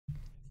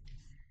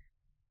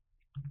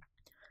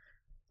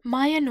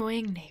My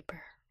Annoying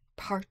Neighbor,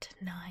 Part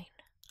 9.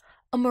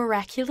 A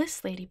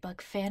Miraculous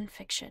Ladybug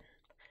Fanfiction.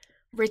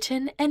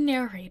 Written and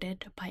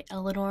narrated by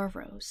Eleanor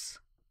Rose.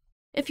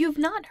 If you have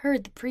not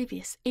heard the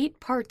previous 8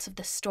 parts of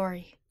this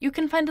story, you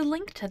can find a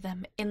link to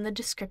them in the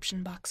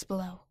description box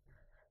below.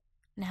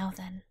 Now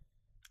then,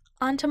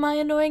 on to My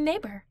Annoying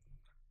Neighbor.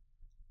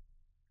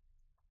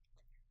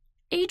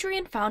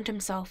 Adrien found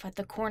himself at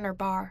the corner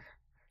bar,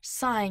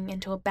 sighing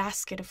into a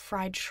basket of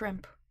fried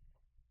shrimp.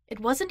 It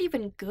wasn't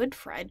even good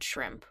fried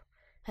shrimp,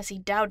 as he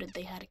doubted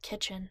they had a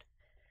kitchen.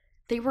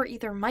 They were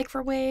either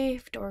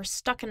microwaved or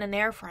stuck in an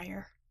air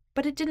fryer,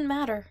 but it didn't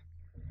matter.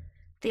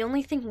 The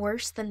only thing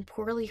worse than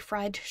poorly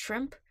fried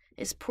shrimp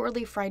is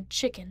poorly fried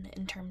chicken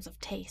in terms of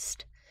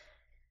taste.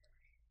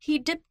 He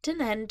dipped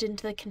an end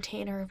into the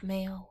container of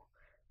mayo,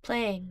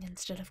 playing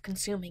instead of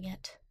consuming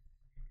it.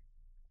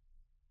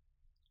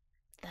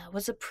 That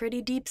was a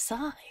pretty deep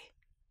sigh.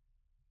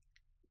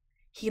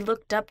 He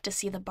looked up to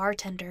see the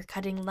bartender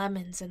cutting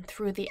lemons and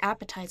threw the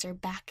appetizer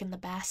back in the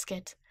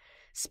basket,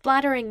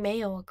 splattering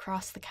mayo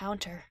across the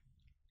counter.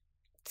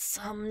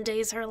 Some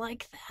days are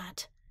like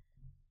that.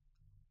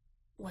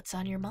 What's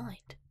on your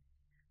mind?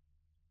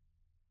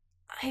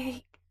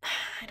 I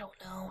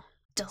don't know.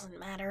 Doesn't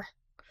matter.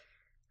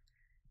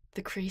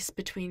 The crease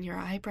between your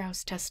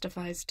eyebrows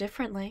testifies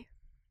differently.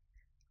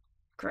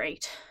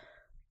 Great.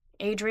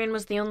 Adrien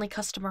was the only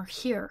customer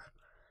here,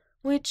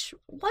 which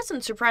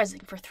wasn't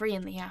surprising for 3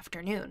 in the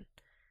afternoon.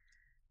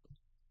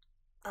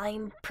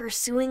 I'm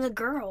pursuing a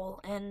girl,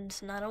 and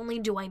not only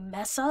do I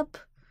mess up,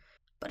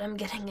 but I'm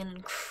getting an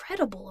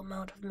incredible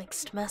amount of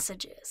mixed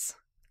messages.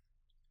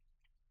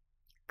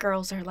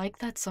 Girls are like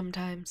that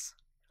sometimes.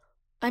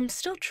 I'm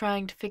still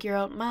trying to figure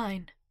out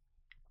mine.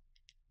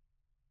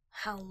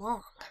 How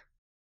long?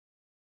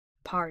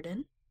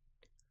 Pardon?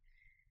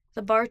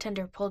 The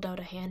bartender pulled out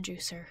a hand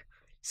juicer,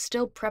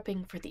 still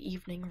prepping for the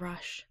evening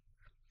rush.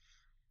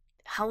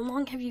 How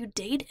long have you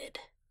dated?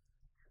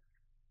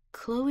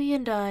 Chloe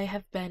and I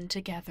have been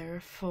together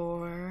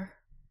for...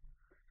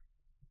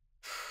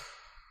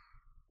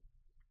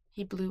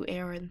 He blew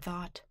air in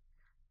thought.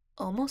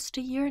 Almost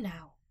a year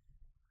now.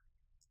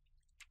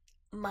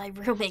 My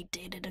roommate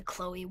dated a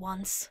Chloe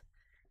once.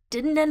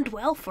 Didn't end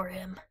well for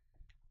him.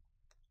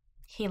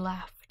 He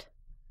laughed.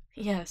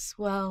 Yes,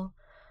 well,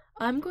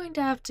 I'm going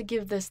to have to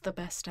give this the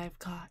best I've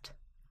got.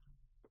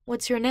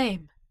 What's your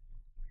name?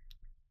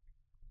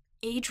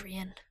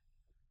 Adrien.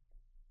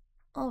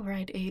 All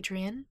right,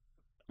 Adrien.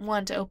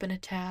 Want to open a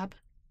tab?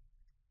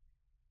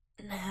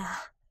 Nah,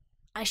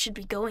 I should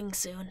be going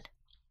soon.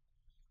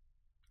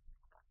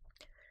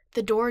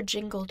 The door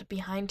jingled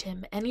behind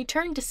him, and he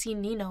turned to see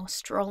Nino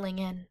strolling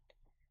in.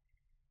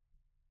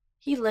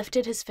 He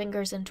lifted his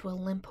fingers into a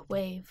limp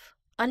wave,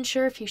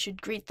 unsure if he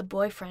should greet the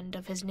boyfriend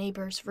of his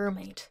neighbor's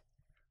roommate.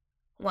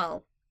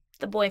 Well,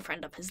 the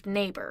boyfriend of his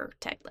neighbor,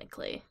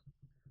 technically.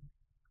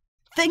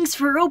 Thanks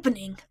for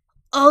opening.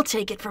 I'll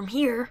take it from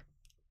here,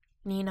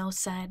 Nino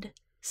said,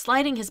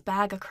 sliding his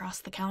bag across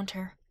the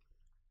counter.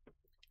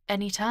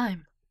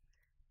 Anytime,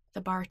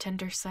 the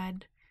bartender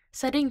said,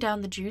 setting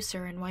down the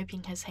juicer and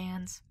wiping his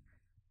hands.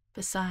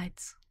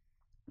 Besides,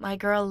 my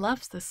girl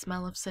loves the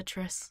smell of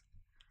citrus.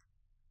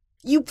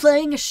 You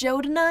playing a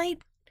show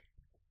tonight?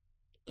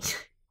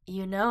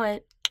 You know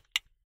it.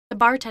 The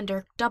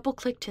bartender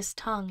double-clicked his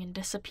tongue and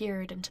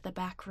disappeared into the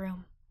back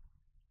room.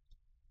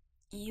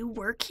 You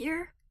work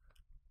here?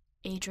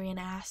 Adrien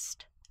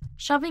asked,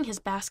 shoving his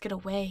basket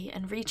away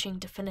and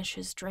reaching to finish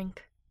his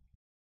drink.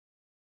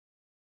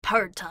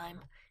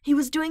 Part-time. He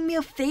was doing me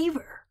a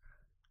favor.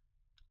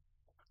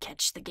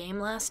 Catch the game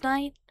last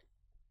night?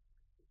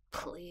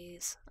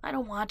 Please, I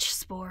don't watch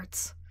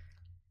sports.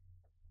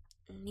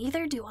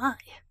 Neither do I.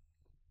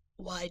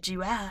 Why'd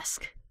you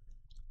ask?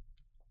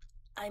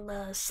 I'm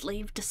a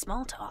slave to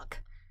small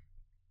talk.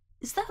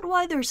 Is that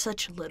why there's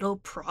such little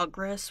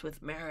progress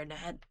with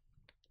Marinette?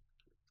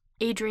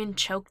 Adrien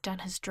choked on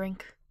his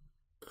drink.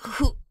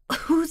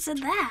 Who said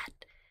that?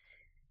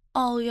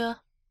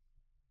 Alia.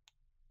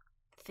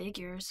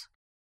 Figures.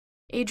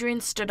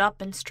 Adrien stood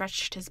up and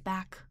stretched his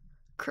back,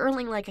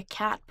 curling like a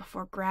cat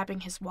before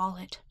grabbing his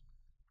wallet.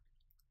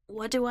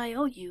 What do I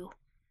owe you?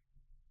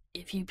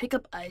 If you pick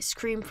up ice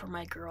cream for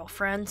my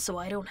girlfriend so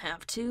I don't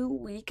have to,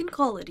 we can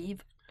call it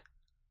even.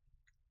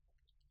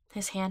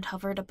 His hand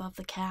hovered above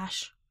the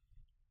cash.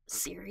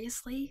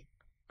 Seriously?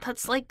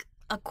 That's like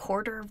a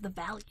quarter of the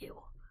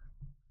value.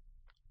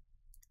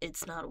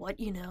 It's not what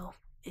you know,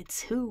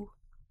 it's who.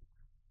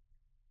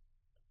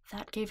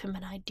 That gave him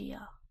an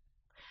idea.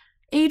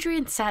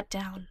 Adrien sat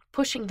down,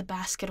 pushing the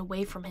basket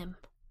away from him.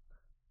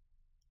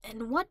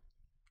 And what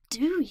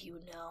do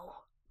you know?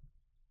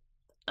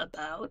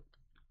 About?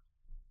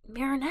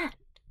 Marinette.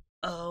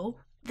 Oh,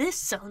 this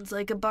sounds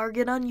like a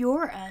bargain on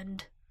your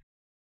end.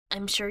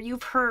 I'm sure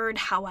you've heard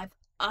how I've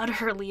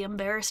utterly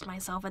embarrassed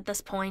myself at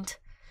this point.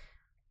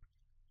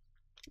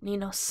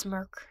 Nino's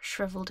smirk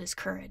shriveled his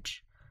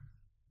courage.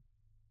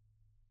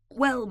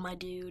 Well, my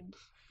dude,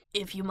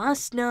 if you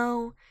must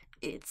know,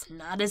 it's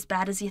not as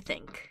bad as you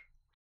think.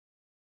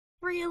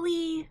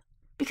 Really?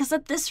 because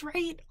at this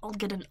rate, I'll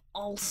get an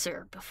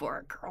ulcer before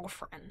a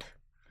girlfriend.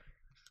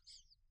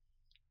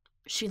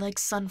 She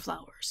likes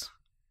sunflowers.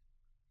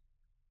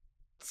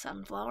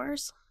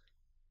 Sunflowers?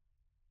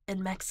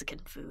 And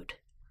Mexican food.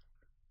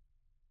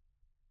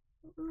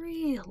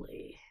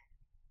 Really?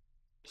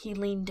 He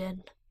leaned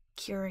in,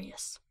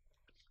 curious.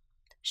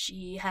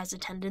 She has a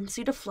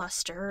tendency to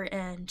fluster,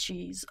 and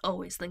she's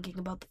always thinking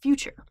about the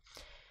future.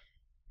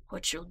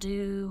 What she'll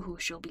do, who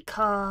she'll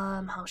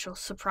become, how she'll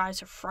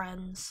surprise her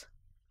friends.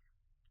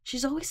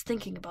 She's always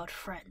thinking about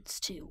friends,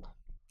 too.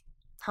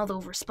 How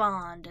they'll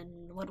respond,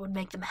 and what would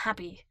make them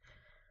happy.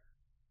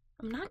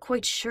 I'm not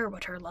quite sure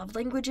what her love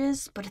language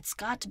is, but it's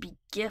got to be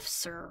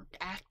gifts or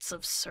acts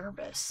of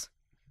service.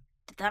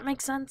 Did that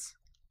make sense?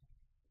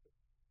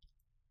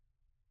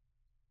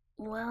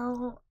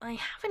 Well, I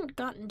haven't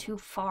gotten too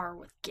far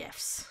with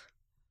gifts,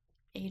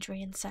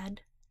 Adrien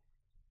said.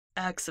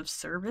 Acts of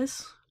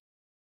service?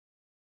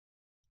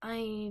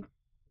 I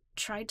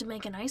tried to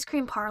make an ice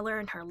cream parlor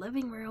in her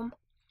living room.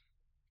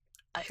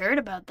 I heard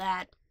about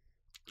that.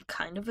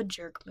 Kind of a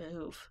jerk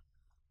move.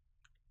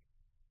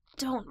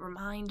 Don't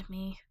remind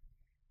me.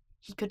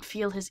 He could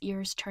feel his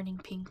ears turning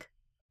pink.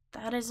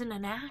 That isn't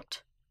an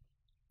act.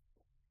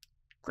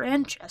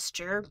 Grand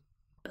gesture,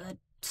 but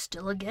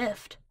still a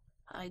gift,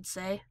 I'd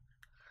say.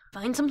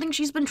 Find something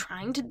she's been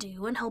trying to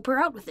do and help her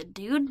out with it,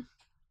 dude.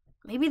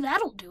 Maybe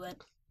that'll do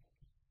it.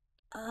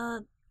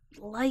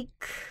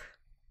 Like...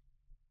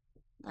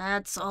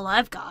 That's all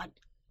I've got.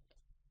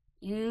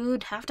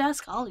 You'd have to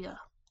ask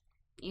Alia.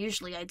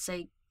 Usually I'd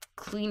say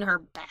clean her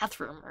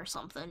bathroom or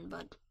something,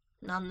 but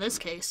not in this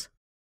case.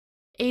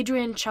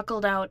 Adrien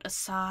chuckled out a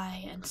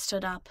sigh and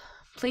stood up,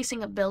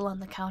 placing a bill on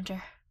the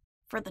counter.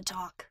 For the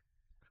talk.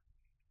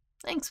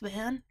 Thanks,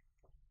 man.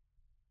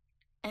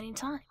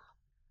 Anytime.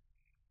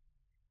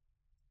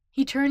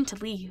 He turned to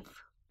leave,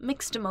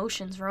 mixed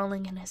emotions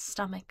rolling in his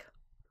stomach.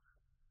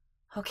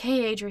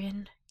 Okay,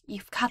 Adrien,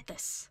 you've got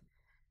this.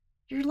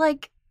 You're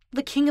like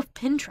the king of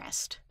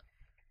Pinterest.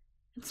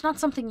 It's not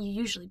something you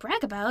usually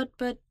brag about,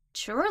 but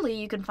surely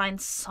you can find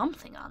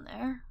something on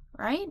there,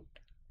 right?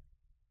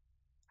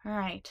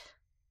 Right.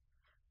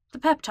 The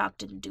pep talk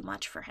didn't do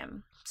much for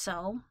him,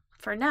 so,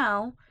 for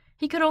now,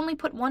 he could only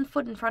put one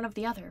foot in front of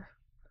the other.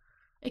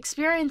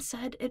 Experience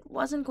said it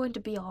wasn't going to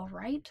be all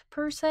right,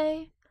 per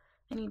se,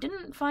 and he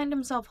didn't find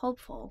himself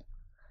hopeful.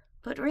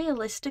 But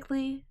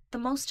realistically, the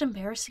most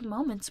embarrassing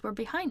moments were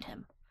behind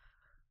him.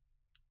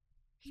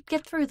 He'd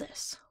get through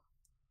this.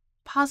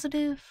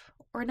 Positive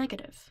or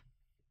negative.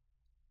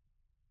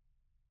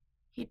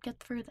 He'd get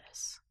through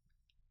this.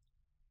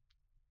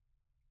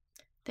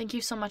 Thank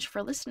you so much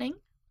for listening.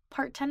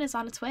 Part 10 is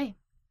on its way.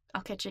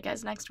 I'll catch you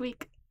guys next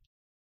week.